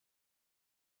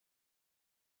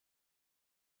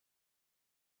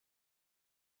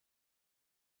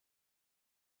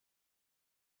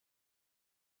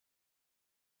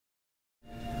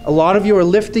A lot of you are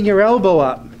lifting your elbow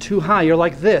up too high. You're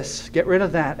like this. Get rid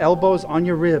of that. Elbows on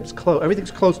your ribs. Everything's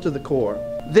close to the core.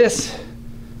 This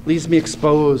leaves me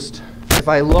exposed. If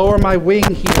I lower my wing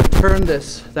here, turn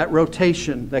this, that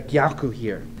rotation, that gyaku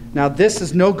here. Now this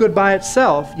is no good by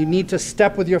itself. You need to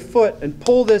step with your foot and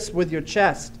pull this with your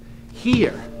chest.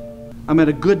 Here, I'm at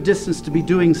a good distance to be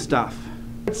doing stuff.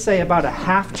 Let's say about a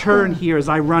half turn here as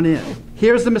I run in.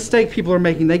 Here's the mistake people are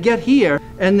making. They get here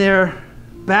and they're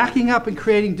backing up and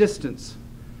creating distance.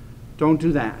 Don't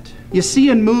do that. You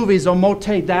see in movies,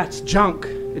 omote, that's junk.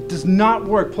 It does not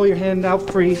work. Pull your hand out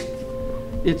free.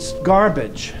 It's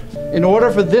garbage. In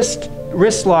order for this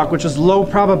wrist lock, which is low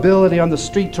probability on the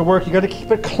street, to work, you got to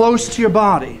keep it close to your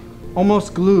body,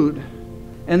 almost glued.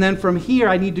 And then from here,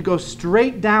 I need to go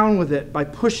straight down with it by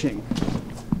pushing.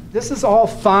 This is all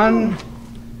fun.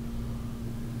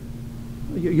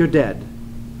 You're dead.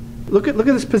 Look at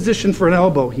this position for an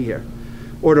elbow here,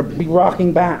 or to be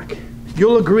rocking back.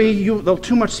 You'll agree, there's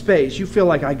too much space. You feel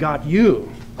like I got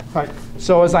you. Right.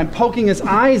 So as I'm poking his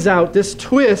eyes out, this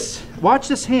twist, watch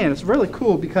this hand. It's really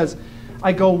cool because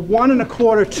I go 1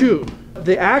 1/4, 2.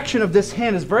 The action of this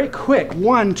hand is very quick.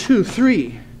 1, 2,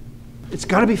 3. It's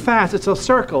got to be fast. It's a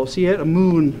circle. See it? A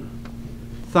moon.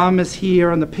 Thumb is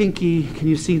here on the pinky. Can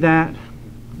you see that?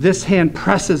 This hand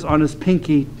presses on his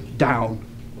pinky down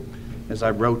as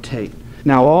I rotate.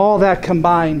 Now all that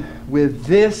combined with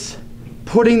this,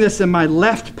 putting this in my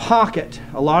left pocket.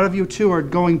 A lot of you too are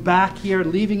going back here,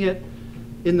 leaving it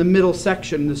in the middle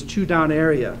section, this 2 down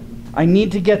area. I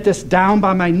need to get this down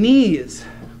by my knees.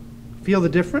 Feel the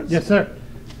difference? Yes, sir.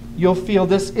 You'll feel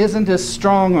this isn't as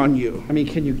strong on you. I mean,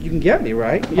 you can get me,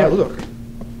 right? Yeah, look.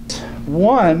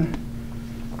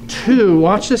 1, 2,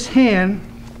 watch this hand.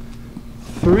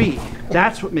 3.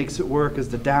 That's what makes it work, is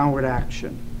the downward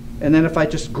action. And then if I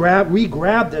just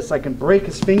re-grab this, I can break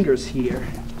his fingers here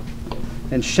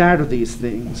and shatter these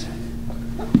things.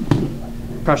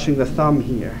 Crushing the thumb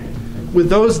here. With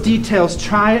those details,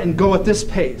 try it and go at this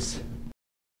pace.